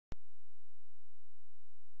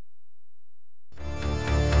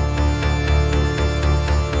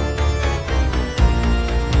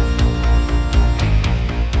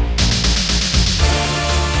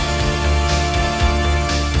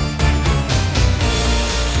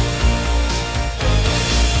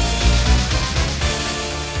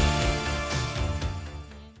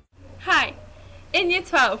Year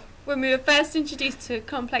 12, when we were first introduced to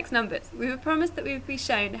complex numbers, we were promised that we would be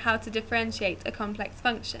shown how to differentiate a complex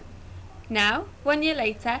function. Now, 1 year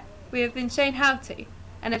later, we have been shown how to,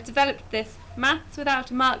 and have developed this Maths Without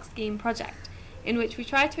a Mark Scheme project, in which we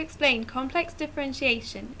try to explain complex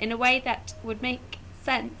differentiation in a way that would make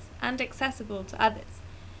sense and accessible to others.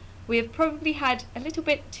 We have probably had a little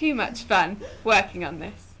bit too much fun working on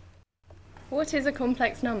this. What is a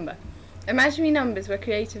complex number? Imaginary numbers were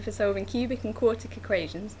created for solving cubic and quartic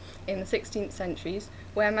equations in the 16th centuries,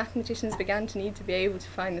 where mathematicians began to need to be able to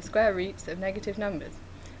find the square roots of negative numbers.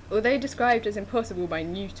 Although described as impossible by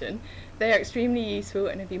Newton, they are extremely useful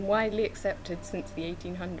and have been widely accepted since the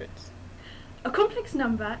 1800s. A complex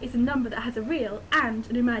number is a number that has a real and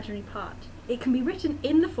an imaginary part. It can be written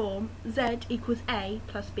in the form z equals a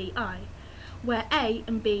plus bi, where a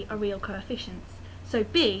and b are real coefficients. So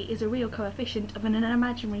b is a real coefficient of an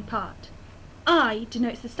imaginary part. I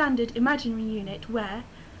denotes the standard imaginary unit where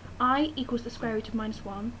I equals the square root of minus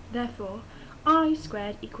 1, therefore I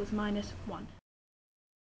squared equals minus 1.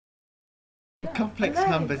 The complex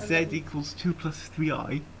number z equals 2 plus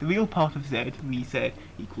 3i, the real part of z, re z,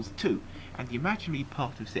 equals 2, and the imaginary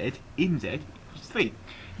part of z, in z, equals 3.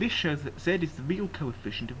 This shows that z is the real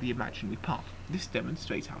coefficient of the imaginary part. This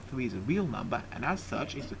demonstrates how 3 is a real number, and as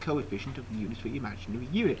such is the coefficient of the unitary imaginary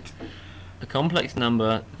unit. A complex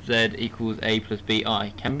number z equals a plus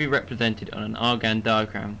bi can be represented on an Argand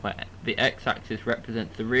diagram where the x-axis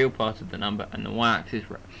represents the real part of the number and the y-axis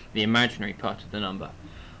the imaginary part of the number.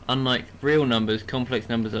 Unlike real numbers, complex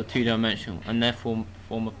numbers are two-dimensional and therefore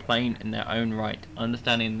form a plane in their own right.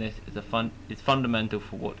 Understanding this is fundamental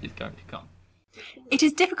for what is going to come. It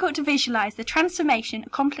is difficult to visualise the transformation a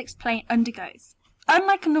complex plane undergoes.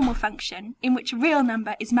 Unlike a normal function, in which a real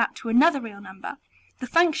number is mapped to another real number, the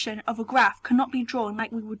function of a graph cannot be drawn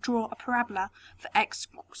like we would draw a parabola for x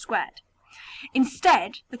squared.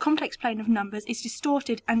 Instead, the complex plane of numbers is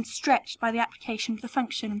distorted and stretched by the application of the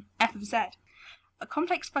function f of z. A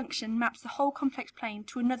complex function maps the whole complex plane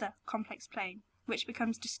to another complex plane, which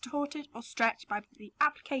becomes distorted or stretched by the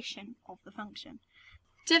application of the function.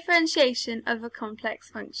 Differentiation of a complex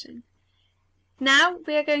function. Now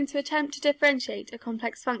we are going to attempt to differentiate a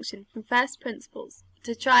complex function from first principles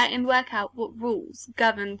to try and work out what rules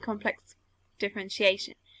govern complex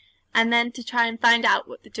differentiation, and then to try and find out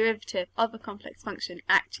what the derivative of a complex function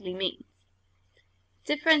actually means.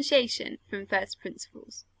 Differentiation from first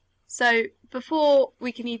principles. So before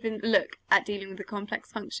we can even look at dealing with a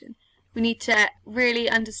complex function, we need to really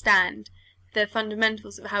understand the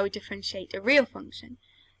fundamentals of how we differentiate a real function,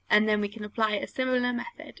 and then we can apply a similar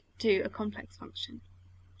method to a complex function.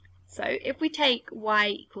 So if we take y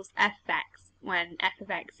equals f of x when f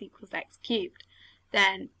of x equals x cubed,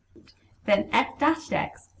 then f dashed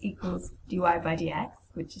x equals dy by dx,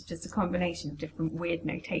 which is just a combination of different weird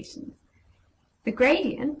notations. The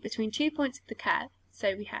gradient between 2 points of the curve,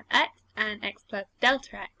 so we have x and x plus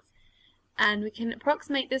delta x, and we can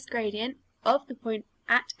approximate this gradient of the point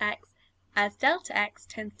at x as delta x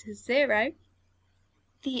tends to 0.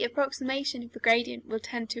 The approximation of the gradient will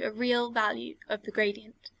tend to a real value of the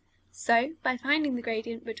gradient. So, by finding the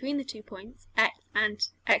gradient between the 2 points, x and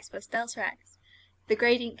x plus delta x, the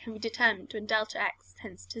gradient can be determined when delta x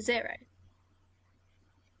tends to 0.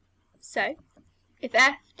 So, if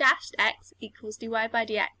f dashed x equals dy by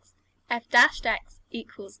dx, f dashed x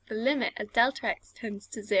equals the limit as delta x tends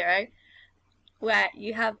to 0, where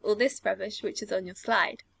you have all this rubbish which is on your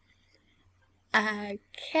slide.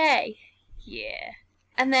 Okay, yeah.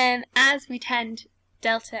 And then as we tend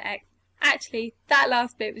delta x, actually that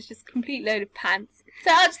last bit was just a complete load of pants,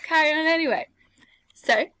 so I'll just carry on anyway.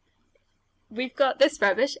 So, we've got this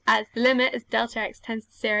rubbish as the limit as delta x tends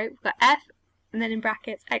to 0, we've got f, and then in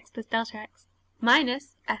brackets x plus delta x,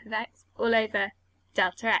 minus f of x all over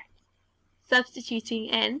delta x. Substituting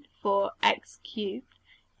in for x cubed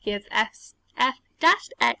gives f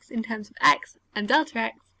dashed x in terms of x and delta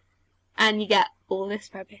x, and you get all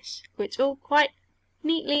this rubbish, which all quite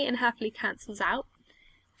neatly and happily cancels out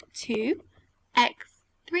to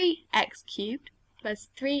 3x cubed plus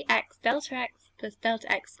 3x delta x plus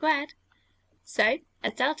delta x squared. So,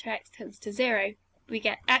 as delta x tends to 0, we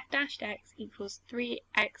get f dashed x equals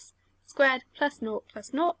 3x squared plus 0 plus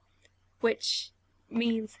 0, which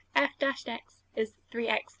means f dashed x is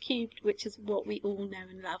 3x cubed, which is what we all know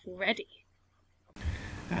and love already.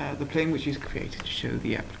 The plane which is created to show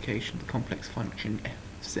the application of the complex function f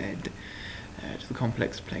of z to the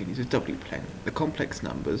complex plane is a w plane. The complex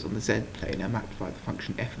numbers on the z plane are mapped by the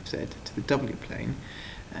function f of z to the w plane,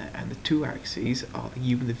 and the two axes are the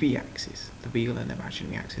u and the v axis, the real and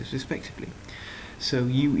imaginary axis respectively. So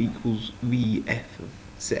u equals v f of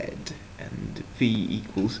z, and v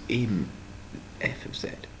equals in f of z.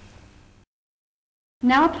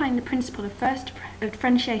 Now applying the principle of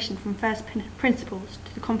differentiation from first principles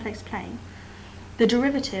to the complex plane, the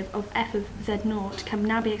derivative of f of z0 can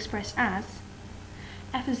now be expressed as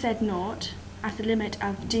f of z0 as the limit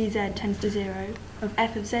of dz tends to 0 of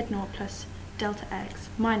f of z0 plus delta x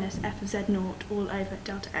minus f of z0 all over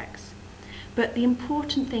delta x. But the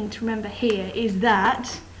important thing to remember here is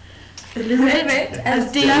that the limit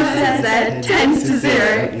as dz tends to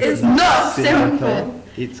 0 is not simple.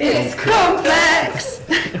 It's complex!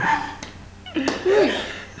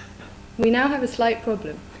 We now have a slight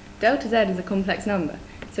problem. Delta z is a complex number,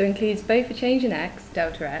 so includes both a change in x,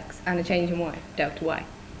 delta x, and a change in y, delta y.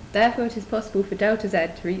 Therefore, it is possible for delta z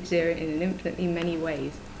to reach 0 in an infinitely many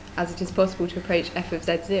ways, as it is possible to approach f of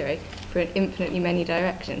z0 for infinitely many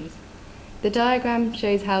directions. The diagram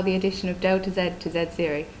shows how the addition of delta z to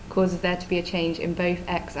z0 causes there to be a change in both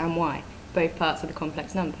x and y, both parts of the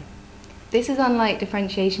complex number. This is unlike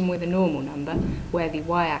differentiation with a normal number, where the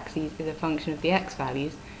y-axis is a function of the x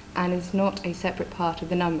values, and is not a separate part of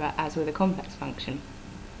the number as with a complex function.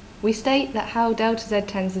 We state that how delta z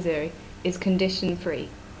tends to 0 is condition-free.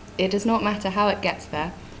 It does not matter how it gets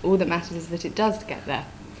there, all that matters is that it does get there.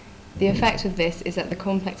 The effect of this is that the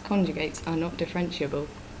complex conjugates are not differentiable.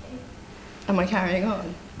 Am I carrying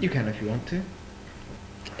on? You can if you want to.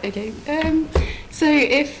 Okay, so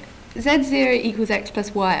if z0 equals x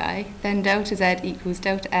plus yi, then delta z equals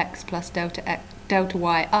delta x plus delta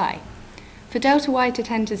yi. For delta y to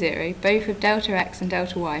tend to 0, both of delta x and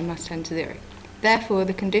delta y must tend to 0. Therefore,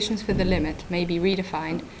 the conditions for the limit may be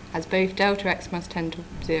redefined as both delta x must tend to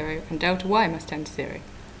 0 and delta y must tend to 0.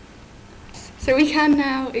 So we can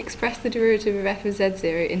now express the derivative of f of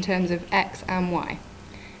z0 in terms of x and y.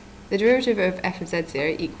 The derivative of f of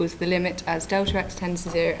z0 equals the limit as delta x tends to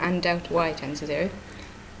 0 and delta y tends to 0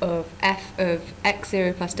 of f of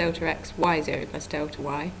x0 plus delta x, y0 plus delta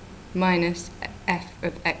y, minus f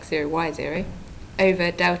of x0, y0,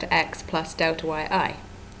 over delta x plus delta yi.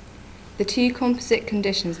 The two composite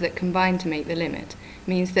conditions that combine to make the limit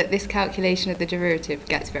means that this calculation of the derivative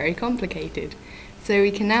gets very complicated. So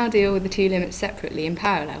we can now deal with the two limits separately in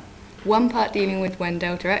parallel, one part dealing with when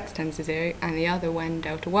delta x tends to 0 and the other when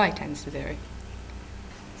delta y tends to 0.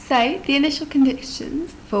 So the initial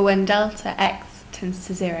conditions for when delta x tends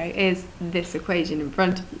to 0 is this equation in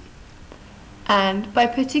front of you. And by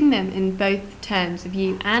putting them in both terms of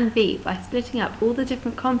u and v, by splitting up all the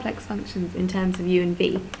different complex functions in terms of u and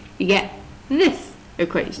v, you get this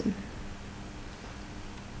equation.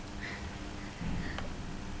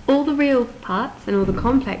 All the real parts and all the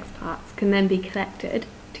complex parts can then be collected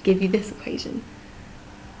to give you this equation.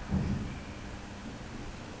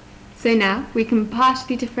 So now we can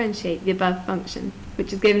partially differentiate the above function,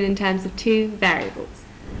 which is given in terms of two variables.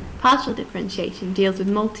 Partial differentiation deals with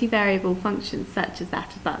multivariable functions such as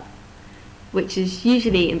that above, which is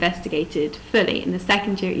usually investigated fully in the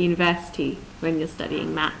second year at university when you're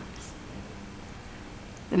studying maths.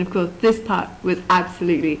 And of course, this part was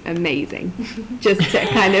absolutely amazing, just to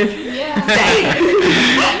kind of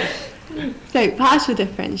say. So, partial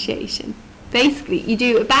differentiation. Basically, you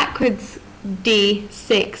do a backwards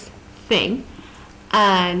d6 thing,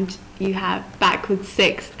 and you have backwards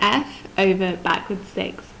 6f over backwards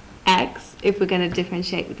 6x, if we're going to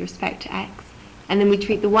differentiate with respect to x. And then we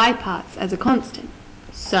treat the y parts as a constant.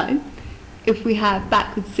 So, if we have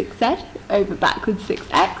backwards 6z over backwards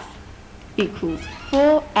 6x equals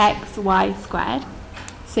 4xy squared.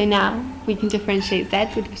 So now we can differentiate z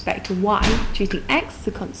with respect to y, treating x as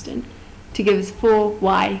a constant, to give us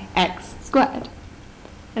 4yx squared.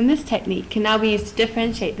 And this technique can now be used to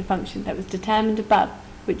differentiate the function that was determined above,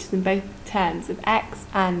 which is in both terms of x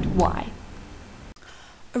and y.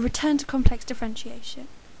 A return to complex differentiation.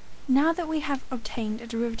 Now that we have obtained a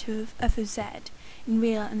derivative of f of z in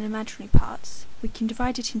real and imaginary parts, we can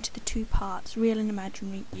divide it into the two parts, real and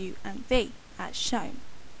imaginary, u and v, as shown.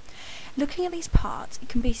 Looking at these parts, it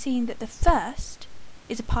can be seen that the first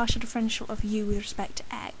is a partial differential of u with respect to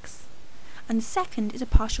x, and the second is a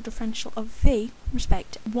partial differential of v with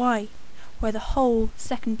respect to y, where the whole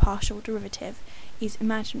second partial derivative is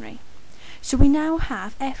imaginary. So we now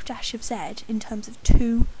have f' of z in terms of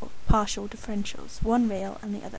two partial differentials, one real and the other